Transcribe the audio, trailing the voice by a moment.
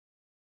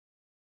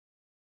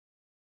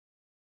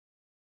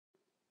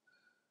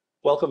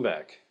Welcome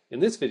back. In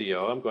this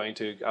video, I'm going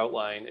to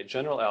outline a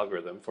general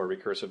algorithm for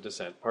recursive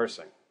descent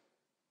parsing.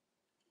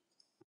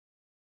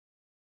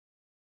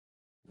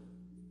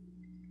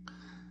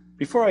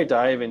 Before I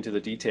dive into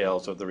the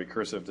details of the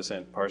recursive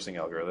descent parsing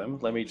algorithm,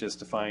 let me just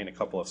define a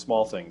couple of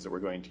small things that we're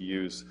going to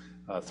use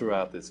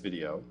throughout this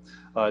video.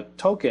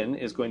 Token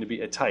is going to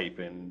be a type,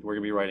 and we're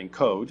going to be writing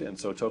code, and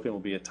so token will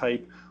be a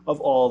type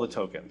of all the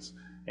tokens.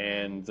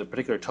 And the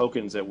particular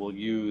tokens that we'll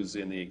use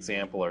in the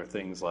example are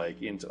things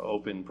like int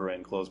open,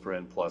 paren, close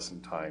paren, plus,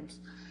 and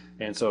times.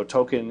 And so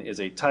token is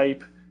a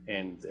type,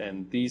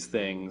 and these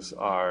things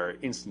are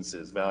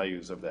instances,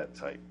 values of that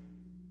type.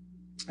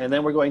 And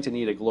then we're going to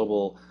need a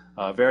global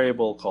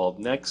variable called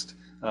next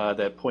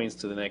that points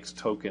to the next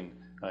token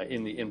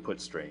in the input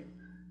stream.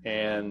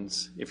 And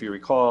if you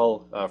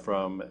recall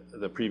from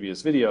the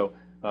previous video,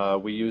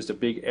 we used a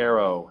big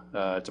arrow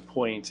to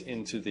point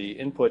into the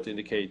input to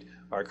indicate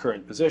our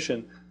current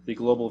position. The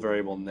global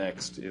variable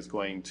next is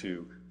going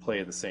to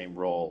play the same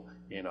role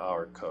in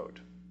our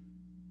code.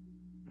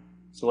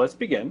 So let's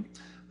begin.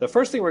 The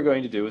first thing we're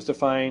going to do is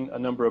define a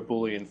number of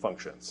Boolean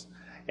functions.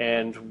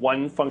 And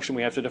one function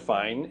we have to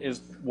define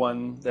is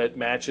one that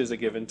matches a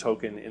given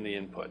token in the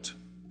input.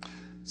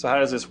 So how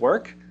does this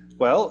work?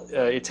 Well,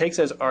 it takes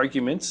as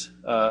argument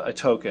a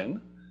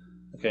token,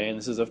 okay, and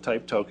this is of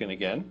type token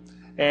again,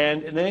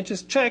 and then it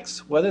just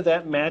checks whether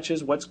that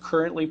matches what's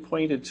currently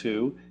pointed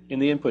to in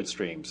the input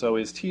stream. So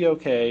is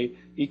TOK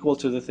equal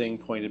to the thing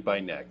pointed by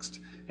next?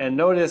 And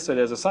notice that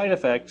as a side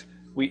effect,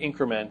 we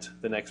increment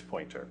the next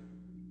pointer.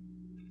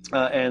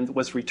 And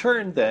what's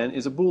returned then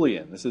is a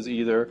Boolean. This is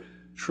either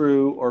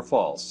true or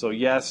false. So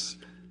yes,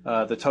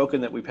 the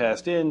token that we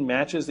passed in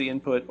matches the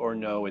input, or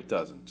no, it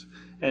doesn't.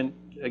 And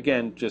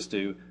again, just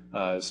to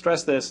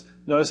stress this,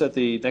 notice that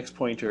the next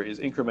pointer is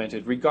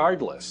incremented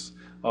regardless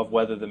of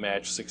whether the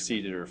match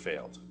succeeded or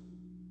failed.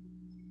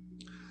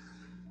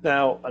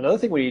 Now, another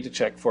thing we need to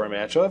check for a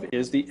match of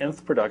is the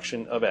nth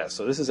production of S.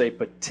 So this is a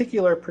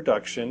particular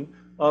production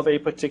of a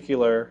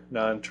particular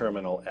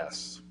non-terminal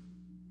S.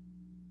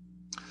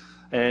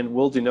 And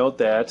we'll denote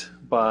that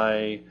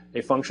by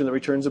a function that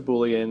returns a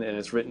Boolean, and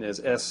it's written as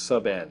S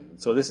sub n.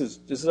 So this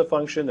is a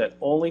function that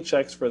only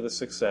checks for the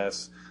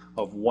success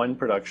of one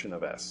production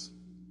of S.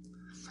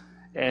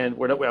 And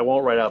I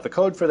won't write out the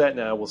code for that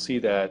now. We'll see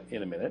that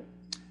in a minute.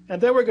 And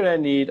then we're going to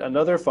need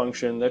another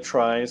function that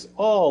tries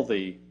all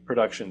the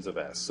productions of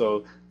S.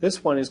 So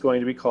this one is going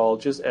to be called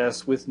just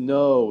S with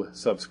no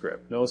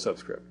subscript,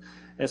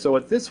 And so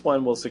what this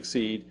one will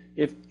succeed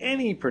if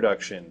any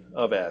production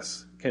of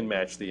S can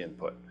match the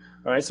input.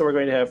 All right, so we're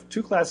going to have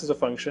two classes of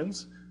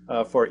functions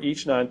for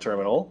each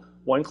non-terminal.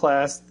 One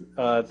class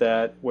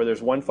where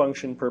there's one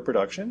function per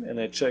production, and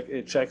it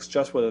checks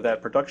just whether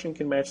that production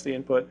can match the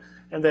input,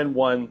 and then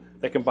one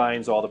that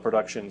combines all the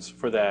productions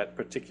for that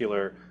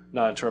particular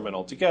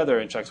non-terminal together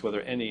and checks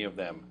whether any of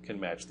them can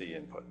match the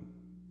input.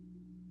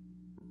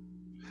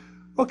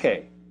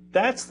 Okay,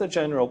 that's the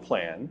general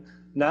plan.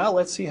 Now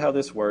let's see how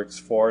this works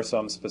for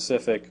some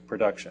specific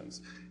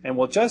productions. And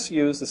we'll just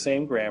use the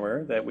same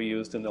grammar that we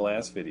used in the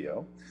last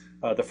video.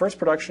 The first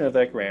production of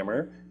that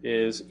grammar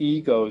is E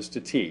goes to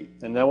T.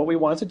 And now what we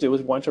want to do is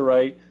we want to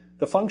write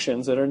the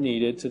functions that are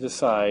needed to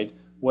decide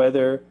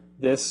whether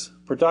this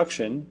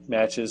production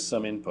matches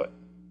some input.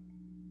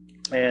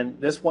 And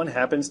this one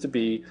happens to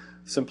be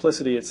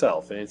simplicity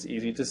itself, and it's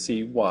easy to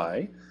see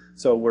why.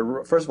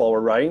 So first of all, we're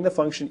writing the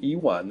function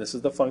E1. This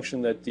is the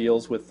function that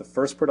deals with the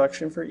first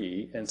production for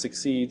E and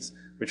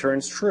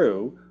returns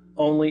true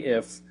only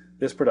if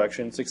this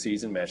production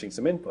succeeds in matching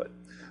some input.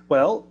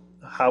 Well,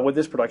 how would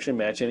this production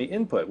match any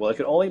input? Well, it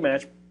could only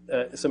match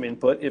some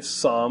input if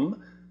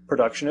some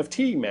production of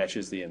T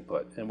matches the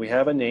input. And we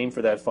have a name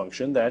for that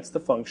function. That's the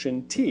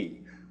function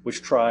T,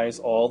 which tries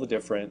all the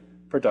different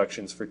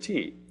productions for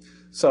T.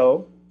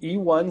 So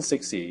E1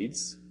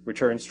 succeeds,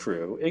 returns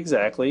true,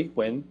 exactly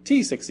when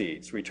T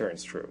succeeds,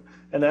 returns true.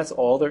 And that's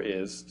all there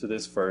is to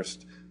this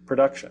first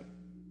production.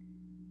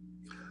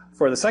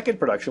 For the second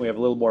production, we have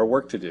a little more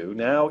work to do.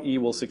 Now E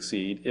will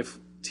succeed if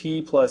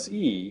T plus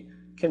E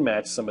can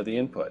match some of the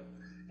input.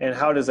 And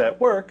how does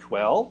that work?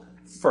 Well,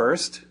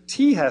 first,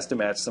 T has to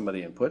match some of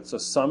the input, so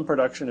some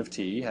production of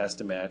T has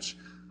to match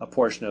a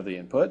portion of the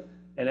input.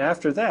 And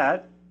after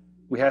that,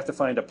 we have to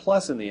find a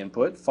plus in the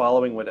input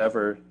following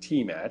whatever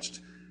T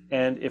matched.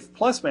 And if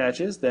plus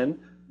matches, then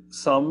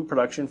some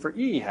production for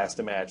E has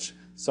to match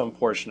some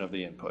portion of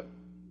the input.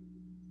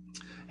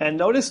 And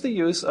notice the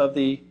use of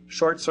the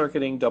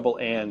short-circuiting double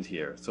AND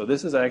here. So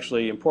this is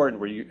actually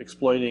important. We're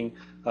exploiting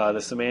the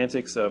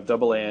semantics of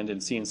double AND in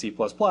C and C++,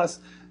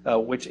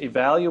 which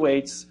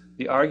evaluates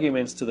the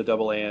arguments to the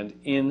double AND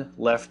in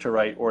left to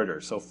right order.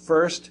 So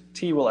first,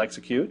 T will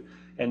execute,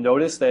 and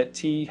notice that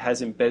T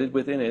has embedded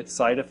within it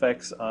side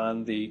effects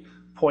on the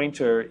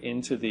pointer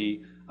into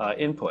the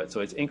input.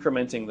 So it's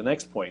incrementing the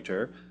next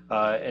pointer,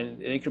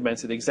 and it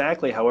increments it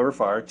exactly however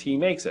far T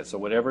makes it. So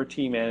whatever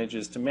T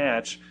manages to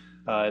match,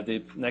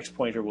 the next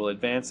pointer will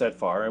advance that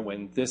far, and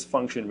when this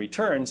function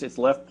returns, it's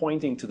left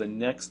pointing to the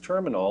next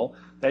terminal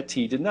that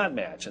T did not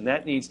match, and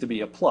that needs to be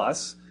a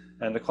plus,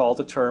 and the call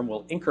to term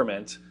will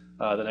increment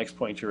the next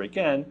pointer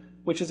again,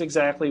 which is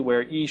exactly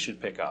where E should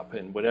pick up.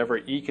 And whatever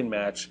E can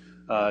match,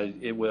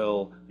 it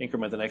will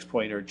increment the next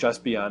pointer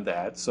just beyond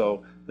that,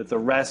 so that the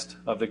rest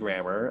of the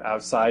grammar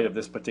outside of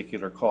this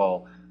particular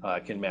call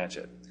can match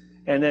it.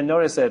 And then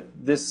notice that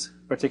this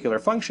particular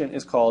function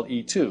is called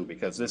E2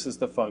 because this is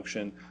the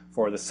function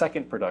for the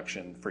second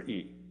production for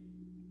E.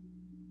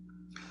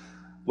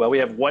 Well, we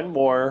have one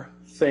more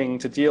thing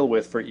to deal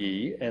with for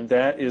E, and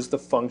that is the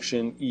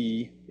function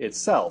E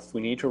itself. We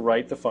need to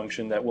write the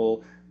function that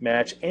will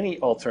match any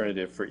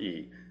alternative for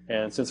E.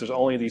 And since there's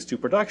only these two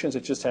productions,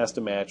 it just has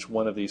to match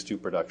one of these two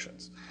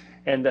productions.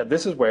 And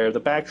this is where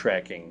the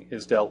backtracking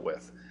is dealt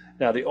with.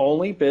 Now, the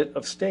only bit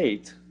of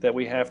state that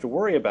we have to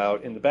worry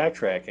about in the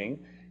backtracking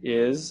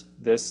is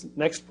this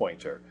next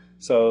pointer.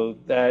 So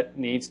that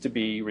needs to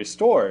be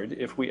restored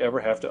if we ever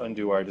have to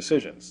undo our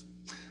decisions.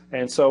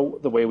 And so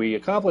the way we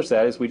accomplish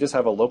that is we just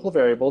have a local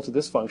variable to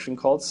this function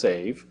called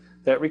save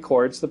that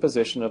records the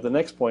position of the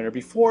next pointer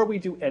before we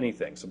do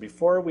anything. So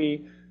before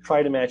we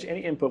try to match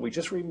any input, we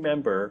just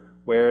remember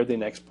where the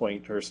next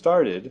pointer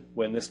started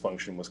when this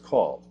function was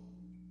called.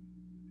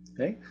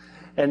 Okay?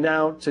 And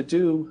now to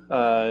do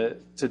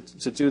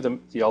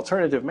the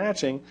alternative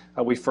matching,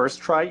 we first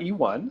try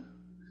E1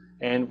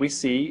 and we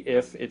see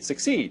if it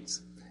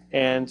succeeds.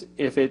 And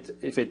if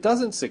it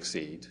doesn't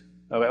succeed,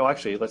 well,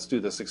 actually, let's do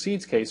the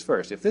succeeds case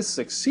first. If this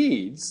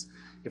succeeds,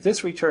 if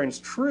this returns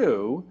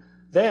true,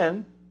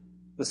 then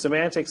the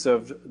semantics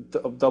of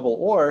double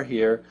OR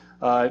here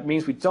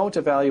means we don't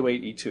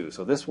evaluate E2.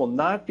 So this will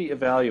not be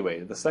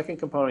evaluated. The second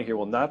component here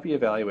will not be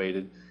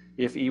evaluated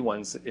if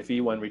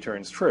E1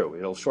 returns true.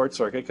 It'll short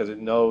circuit because it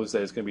knows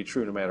that it's going to be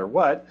true no matter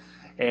what,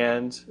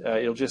 and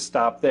it'll just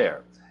stop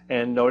there.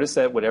 And notice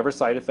that whatever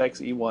side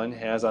effects E1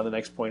 has on the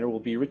next pointer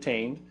will be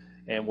retained,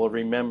 and we'll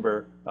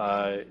remember,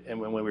 and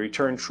when we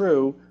return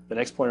true, the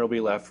next pointer will be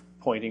left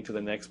pointing to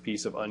the next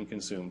piece of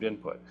unconsumed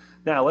input.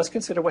 Now let's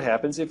consider what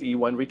happens if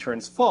E1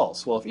 returns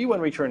false. Well, if E1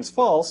 returns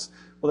false,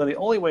 well then the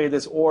only way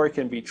this OR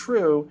can be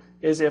true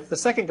is if the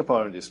second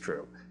component is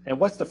true. And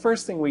what's the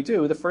first thing we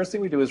do? The first thing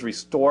we do is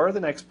restore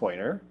the next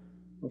pointer,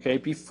 okay,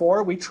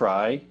 before we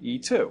try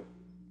E2.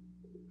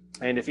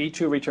 And if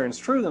E2 returns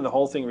true, then the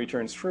whole thing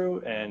returns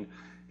true, and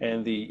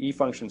the E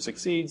function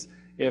succeeds.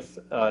 If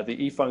the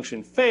E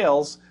function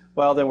fails,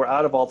 well, then we're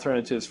out of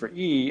alternatives for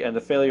E, and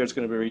the failure is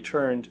going to be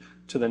returned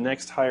to the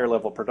next higher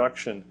level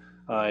production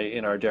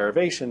in our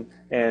derivation,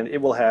 and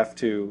it will have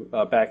to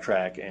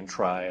backtrack and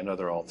try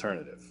another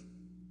alternative.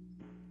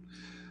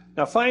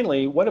 Now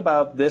finally, what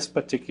about this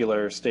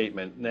particular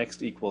statement,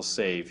 next equals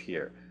save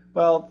here?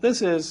 Well,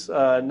 this is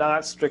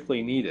not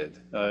strictly needed.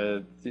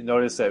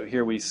 Notice that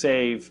here we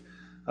save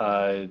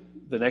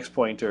the next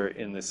pointer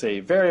in the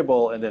save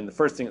variable, and then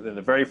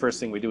the very first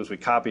thing we do is we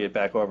copy it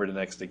back over to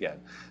next again.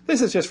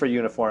 This is just for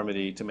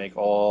uniformity to make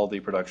all the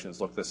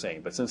productions look the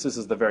same. But since this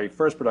is the very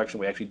first production,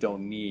 we actually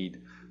don't need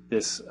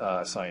this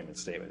assignment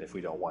statement if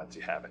we don't want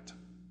to have it.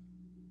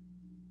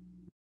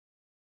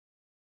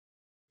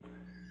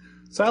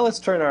 So now let's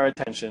turn our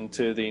attention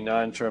to the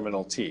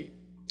non-terminal t.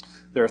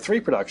 There are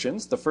three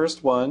productions. The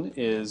first one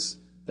is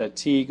that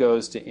t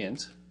goes to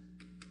int,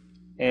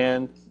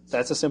 and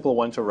that's a simple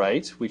one to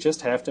write. We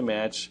just have to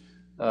match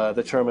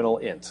the terminal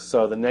int.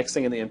 So the next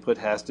thing in the input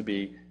has to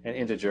be an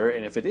integer,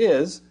 and if it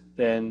is,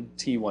 then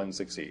T1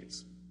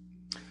 succeeds.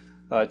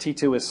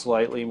 T2 is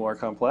slightly more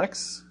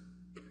complex.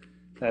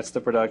 That's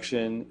the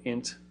production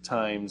int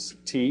times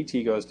t.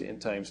 T goes to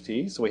int times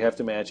t. So we have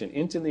to match an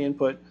int in the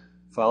input,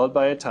 followed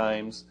by a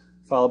times,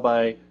 followed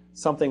by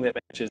something that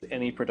matches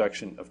any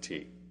production of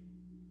t.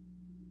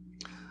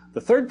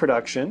 The third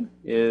production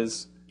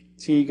is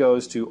t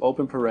goes to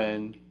open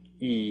paren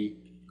e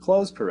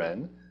close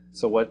paren.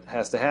 So what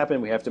has to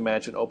happen, we have to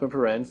match an open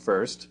paren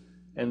first,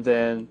 and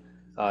then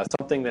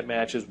something that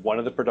matches one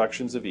of the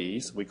productions of e,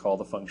 so we call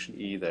the function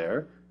e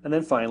there, and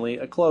then finally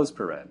a close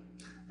paren.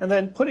 And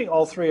then putting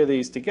all three of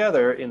these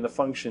together in the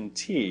function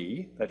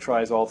t that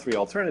tries all three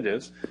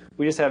alternatives,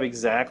 we just have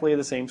exactly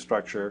the same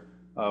structure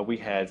we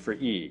had for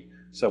e.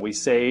 So we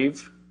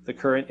save the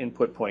current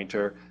input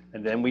pointer,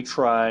 and then we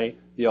try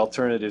the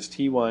alternatives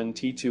T1,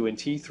 T2, and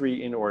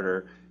T3 in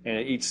order, and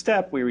at each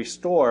step we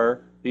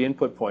restore the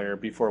input pointer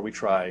before we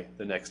try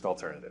the next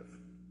alternative.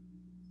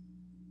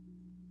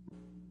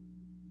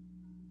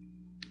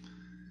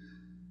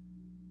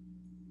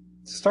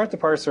 To start the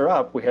parser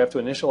up, we have to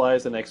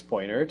initialize the next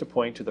pointer to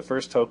point to the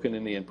first token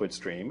in the input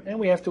stream, and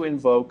we have to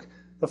invoke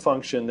the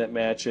function that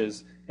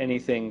matches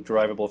anything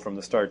derivable from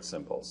the start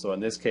symbol. So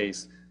in this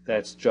case,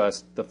 that's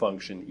just the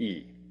function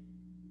e.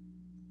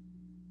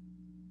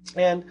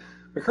 And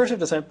recursive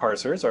descent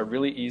parsers are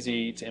really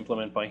easy to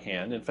implement by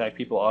hand. In fact,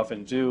 people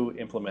often do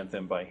implement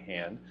them by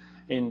hand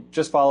in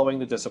just following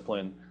the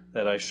discipline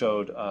that I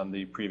showed on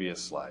the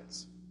previous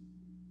slides.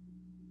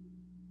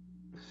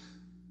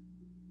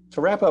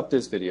 To wrap up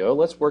this video,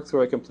 let's work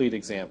through a complete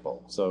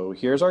example. So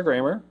here's our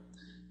grammar,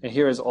 and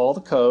here is all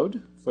the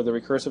code for the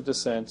recursive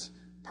descent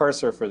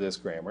parser for this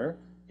grammar,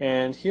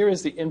 and here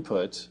is the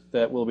input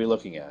that we'll be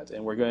looking at.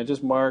 And we're going to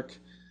just mark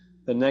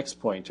the next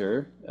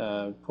pointer,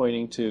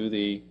 pointing to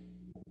the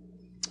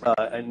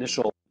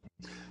initial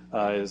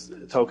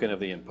token of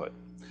the input.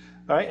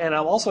 All right, and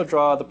I'll also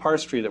draw the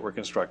parse tree that we're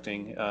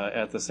constructing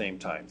at the same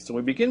time. So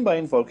we begin by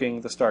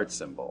invoking the start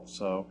symbol.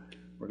 So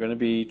we're going to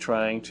be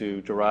trying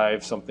to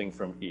derive something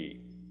from E.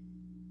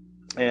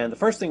 And the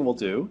first thing we'll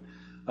do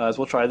is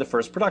we'll try the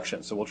first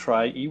production. So we'll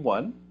try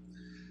E1.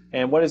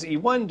 And what does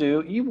E1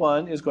 do?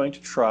 E1 is going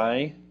to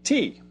try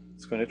T.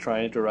 It's going to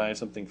try to derive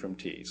something from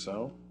T.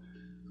 So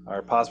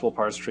our possible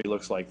parse tree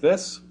looks like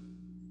this.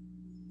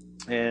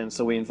 And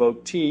so we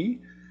invoke T.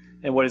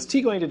 And what is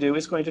T going to do?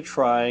 It's going to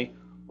try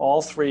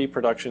all three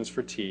productions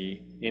for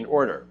T in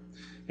order.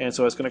 And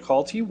so it's going to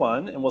call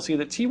T1, and we'll see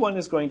that T1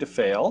 is going to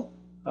fail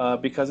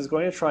because it's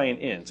going to try an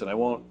int. And I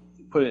won't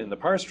put it in the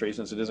parse tree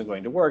since it isn't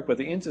going to work, but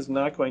the int is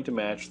not going to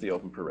match the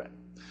open paren.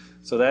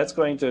 So that's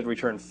going to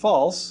return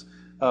false,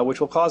 which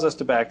will cause us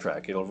to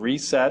backtrack. It'll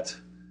reset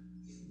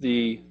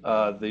the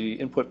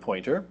input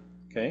pointer,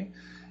 okay,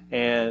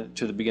 and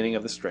to the beginning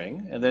of the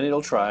string, and then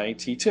it'll try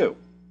T2.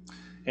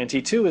 And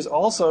T2 is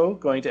also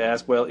going to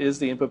ask, well, is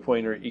the input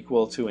pointer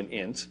equal to an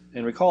int?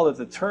 And recall that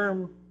the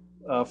term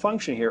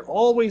function here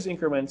always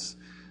increments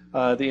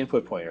the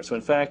input pointer. So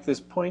in fact, this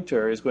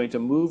pointer is going to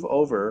move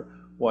over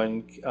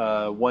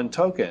one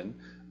token,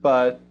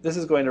 but this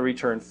is going to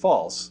return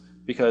false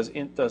because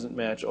int doesn't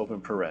match open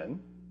paren.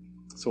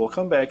 So we'll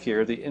come back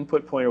here. The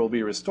input pointer will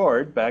be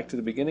restored back to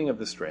the beginning of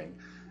the string,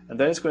 and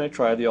then it's going to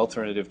try the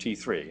alternative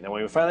T3. Now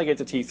when we finally get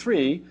to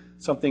T3,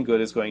 something good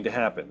is going to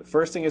happen. The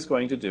first thing it's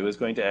going to do is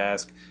going to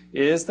ask,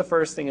 is the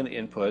first thing in the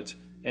input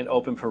an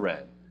open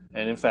paren?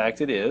 And in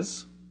fact it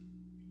is.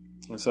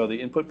 And so the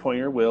input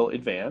pointer will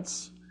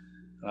advance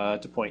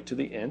to point to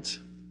the int.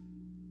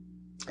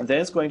 And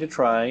then it's going to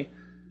try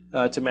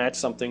to match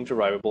something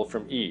derivable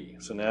from E.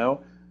 So now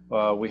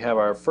we have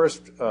our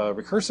first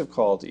recursive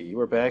call to E.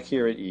 We're back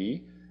here at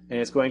E, and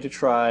it's going to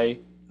try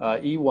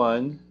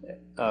E1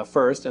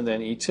 first and then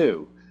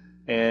E2.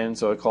 And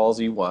so it calls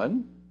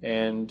E1,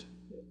 and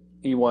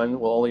E1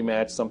 will only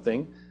match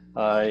something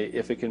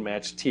if it can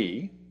match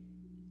T.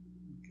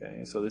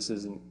 Okay, so this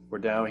is we're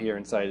down here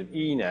inside of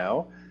E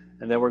now,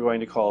 and then we're going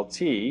to call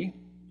T.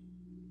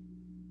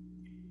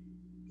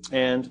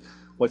 And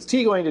what's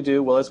T going to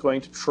do? Well, it's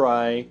going to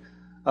try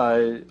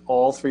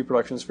all three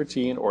productions for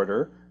T in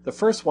order, the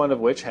first one of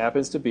which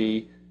happens to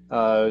be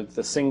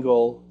the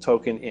single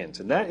token int,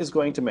 and that is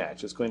going to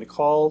match. It's going to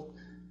call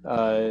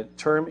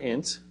term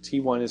int.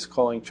 T1 is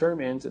calling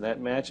term int, and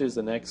that matches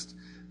the next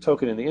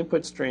token in the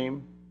input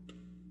stream.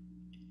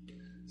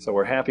 So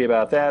we're happy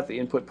about that. The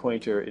input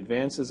pointer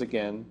advances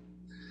again.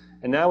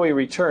 And now we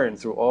return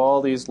through all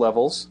these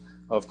levels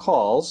of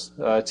calls.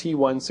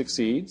 T1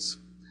 succeeds,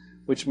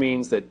 which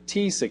means that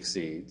T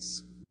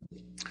succeeds,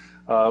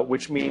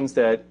 which means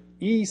that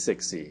E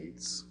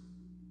succeeds.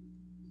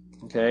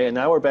 Okay, and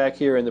now we're back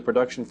here in the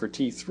production for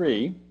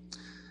T3,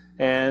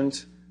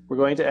 and we're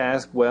going to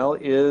ask, well,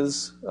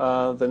 is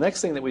the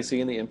next thing that we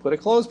see in the input a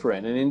closed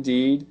paren? And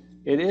indeed,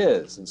 it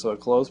is. And so a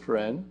closed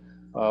paren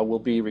will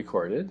be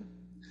recorded.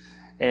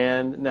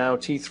 And now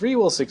T3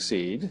 will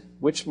succeed,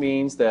 which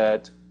means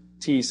that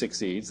T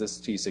succeeds, this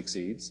T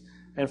succeeds.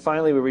 And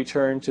finally, we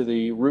return to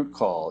the root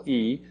call,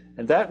 E,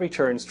 and that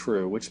returns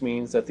true, which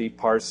means that the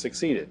parse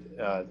succeeded.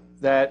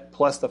 That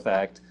plus the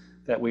fact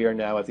that we are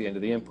now at the end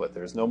of the input.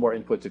 There's no more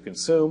input to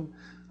consume,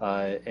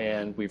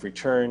 and we've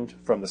returned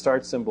from the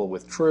start symbol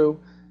with true,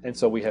 and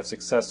so we have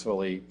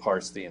successfully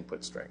parsed the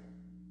input string.